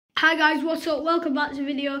Hi guys, what's up? Welcome back to the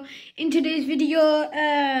video. In today's video,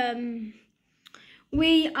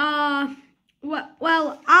 we are,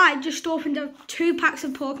 well, I just opened up 2 packs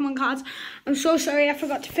of Pokemon cards. I'm so sorry I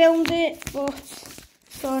forgot to film it, but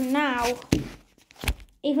so now,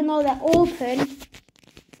 even though they're open,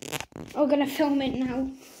 we're going to film it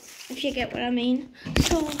now, if you get what I mean.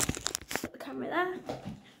 So, put the camera there.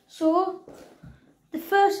 So, the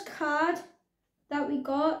first card that we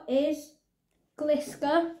got is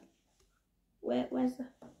Gliscor. Where's the...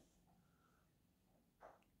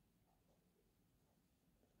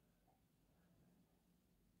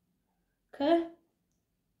 Okay.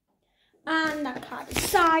 And that card is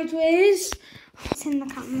sideways. It's in the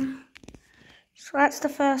camera. So that's the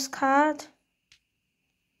first card.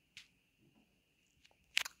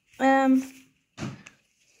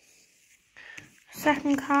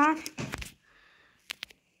 Second card.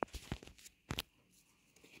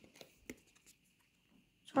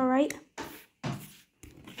 It's alright.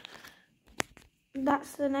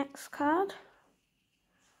 That's the next card.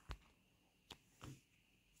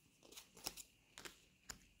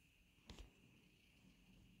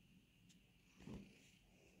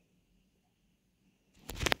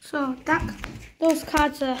 So those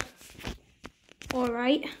cards are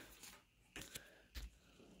alright.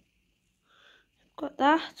 Got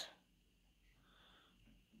that.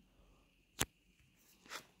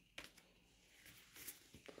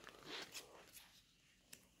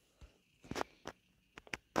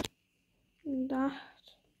 That.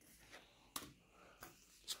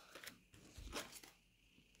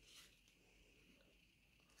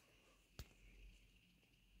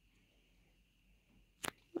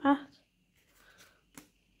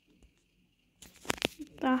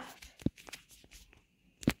 That.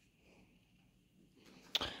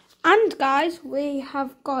 And guys, we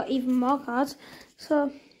have got even more cards.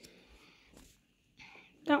 So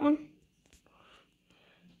that one.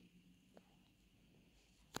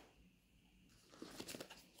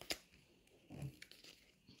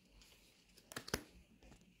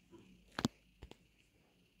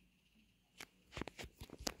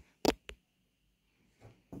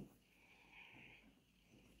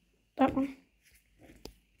 That one.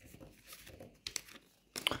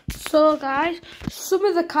 So guys, some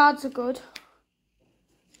of the cards are good,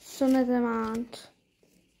 some of them aren't.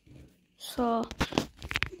 So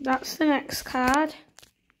that's the next card.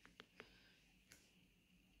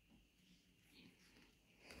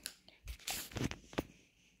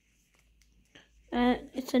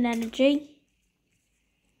 It's an energy.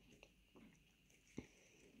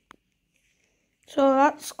 So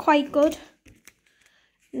that's quite good.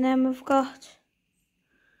 And then we've got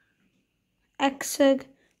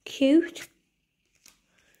Execute,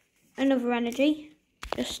 another energy,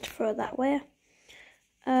 just throw that way.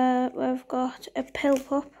 We've got a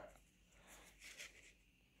Piplup,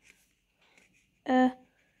 a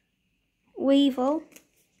Weevil,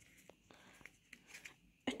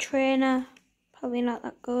 a Trainer, probably not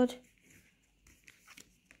that good.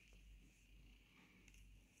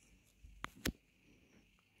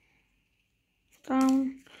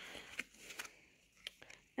 Down.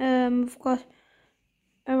 We've got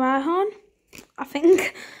a Rhyhorn, I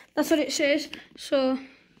think that's what it says. So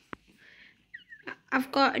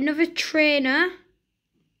I've got another Trainer,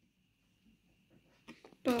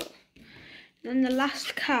 but then the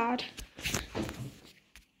last card.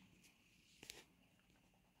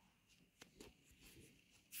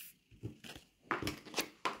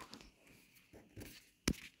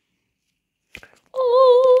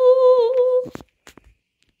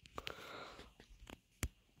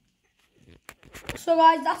 So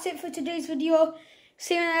guys, that's it for today's video.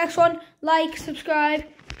 See you in the next one. Like, subscribe,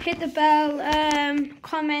 hit the bell,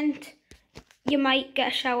 comment. You might get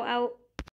a shout out.